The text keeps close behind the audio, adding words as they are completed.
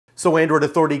So Android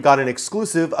Authority got an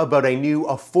exclusive about a new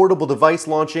affordable device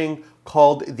launching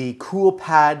called the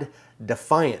Coolpad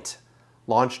Defiant.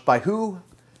 Launched by who?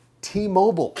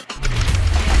 T-Mobile.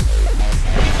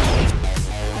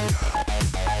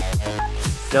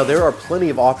 Now there are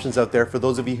plenty of options out there for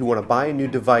those of you who want to buy a new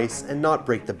device and not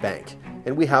break the bank.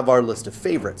 And we have our list of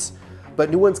favorites.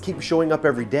 But new ones keep showing up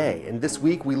every day, and this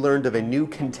week we learned of a new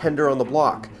contender on the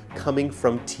block, coming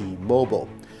from T-Mobile.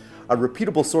 A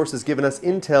reputable source has given us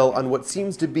intel on what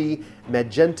seems to be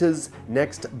Magenta's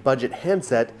next budget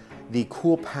handset, the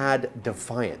Coolpad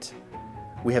Defiant.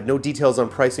 We have no details on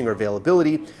pricing or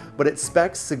availability, but its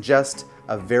specs suggest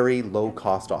a very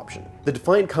low-cost option. The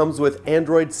Defiant comes with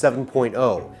Android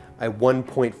 7.0, a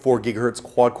 1.4 GHz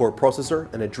quad-core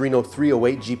processor, an Adreno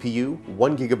 308 GPU,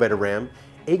 1 GB of RAM,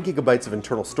 8 GB of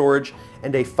internal storage,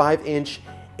 and a 5-inch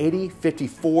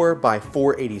 8054 by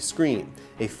 480 screen,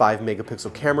 a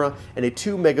 5-megapixel camera, and a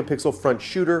 2-megapixel front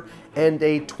shooter, and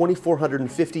a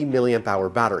 2450 mAh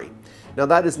battery. Now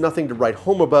that is nothing to write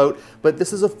home about, but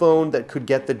this is a phone that could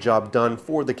get the job done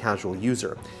for the casual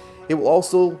user. It will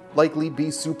also likely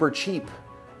be super cheap.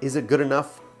 Is it good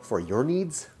enough for your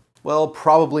needs? Well,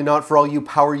 probably not for all you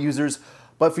power users,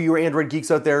 but for you Android geeks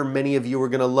out there, many of you are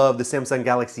going to love the Samsung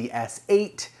Galaxy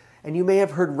S8, and you may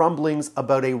have heard rumblings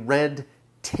about a red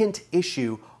tint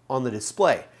issue on the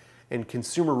display, and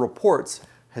Consumer Reports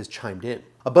has chimed in.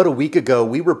 About a week ago,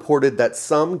 we reported that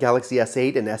some Galaxy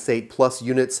S8 and S8 Plus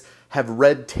units have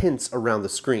red tints around the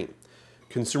screen.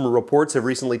 Consumer Reports have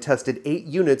recently tested 8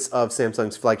 units of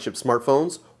Samsung's flagship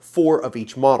smartphones, 4 of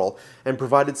each model, and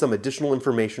provided some additional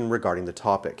information regarding the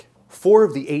topic. 4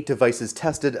 of the 8 devices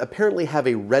tested apparently have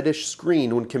a reddish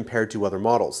screen when compared to other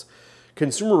models.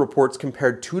 Consumer Reports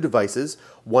compared 2 devices,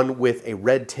 one with a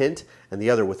red tint and the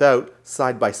other without,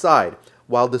 side by side,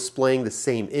 while displaying the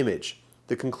same image.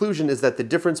 The conclusion is that the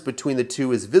difference between the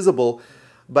two is visible,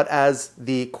 but as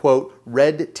the, quote,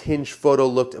 red tinge photo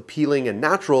looked appealing and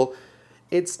natural,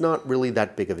 it's not really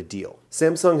that big of a deal.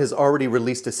 Samsung has already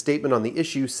released a statement on the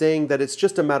issue saying that it's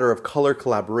just a matter of color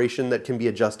collaboration that can be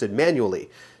adjusted manually.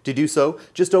 To do so,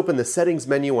 just open the settings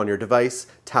menu on your device,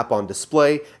 tap on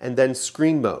display, and then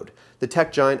screen mode. The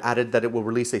tech giant added that it will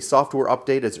release a software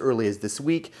update as early as this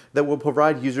week that will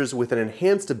provide users with an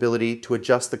enhanced ability to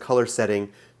adjust the color setting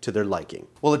to their liking.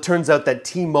 Well, it turns out that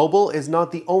T-Mobile is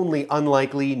not the only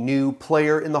unlikely new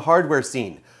player in the hardware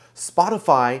scene.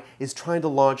 Spotify is trying to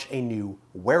launch a new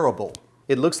wearable.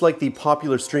 It looks like the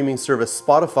popular streaming service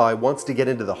Spotify wants to get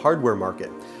into the hardware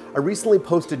market. A recently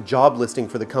posted job listing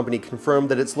for the company confirmed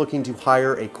that it's looking to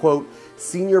hire a, quote,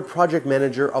 senior project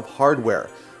manager of hardware,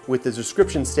 with the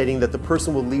description stating that the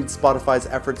person will lead Spotify's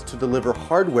efforts to deliver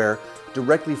hardware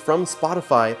directly from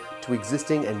Spotify to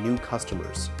existing and new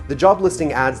customers. The job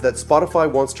listing adds that Spotify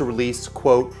wants to release,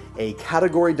 quote, a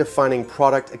category-defining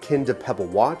product akin to Pebble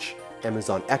Watch,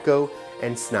 Amazon Echo,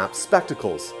 and Snap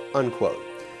Spectacles, unquote.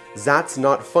 That's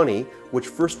Not Funny, which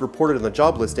first reported in the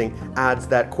job listing, adds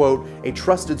that, quote, a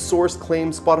trusted source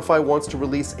claims Spotify wants to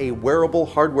release a wearable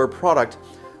hardware product,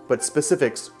 but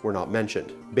specifics were not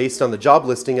mentioned. Based on the job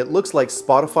listing, it looks like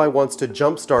Spotify wants to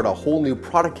jumpstart a whole new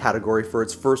product category for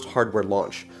its first hardware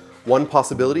launch. One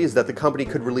possibility is that the company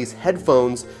could release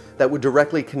headphones that would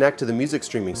directly connect to the music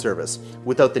streaming service,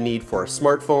 without the need for a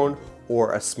smartphone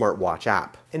or a smartwatch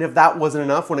app. And if that wasn't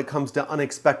enough when it comes to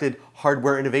unexpected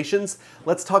hardware innovations,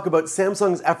 let's talk about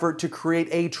Samsung's effort to create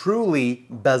a truly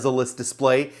bezel-less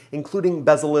display, including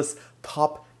bezel-less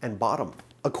top and bottom.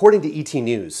 According to ET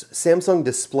News, Samsung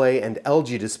Display and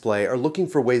LG Display are looking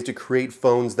for ways to create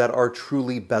phones that are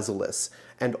truly bezel-less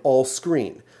and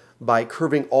all-screen by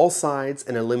curving all sides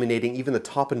and eliminating even the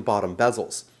top and bottom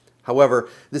bezels. However,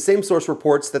 the same source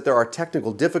reports that there are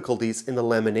technical difficulties in the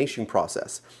lamination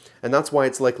process, and that's why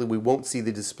it's likely we won't see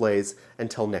the displays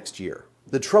until next year.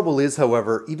 The trouble is,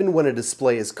 however, even when a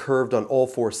display is curved on all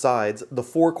 4 sides, the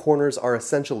 4 corners are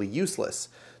essentially useless.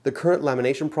 The current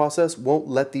lamination process won't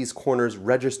let these corners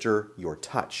register your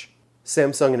touch.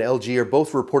 Samsung and LG are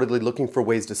both reportedly looking for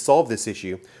ways to solve this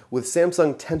issue, with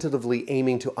Samsung tentatively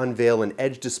aiming to unveil an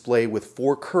edge display with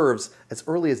 4 curves as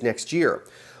early as next year.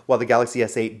 While the Galaxy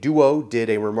S8 Duo did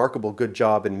a remarkable good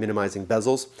job in minimizing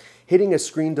bezels, hitting a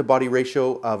screen-to-body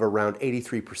ratio of around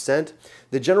 83%,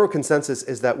 the general consensus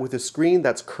is that with a screen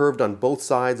that's curved on both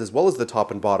sides as well as the top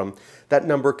and bottom, that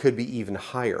number could be even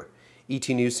higher. ET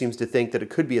News seems to think that it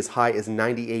could be as high as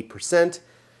 98%,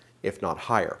 if not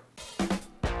higher.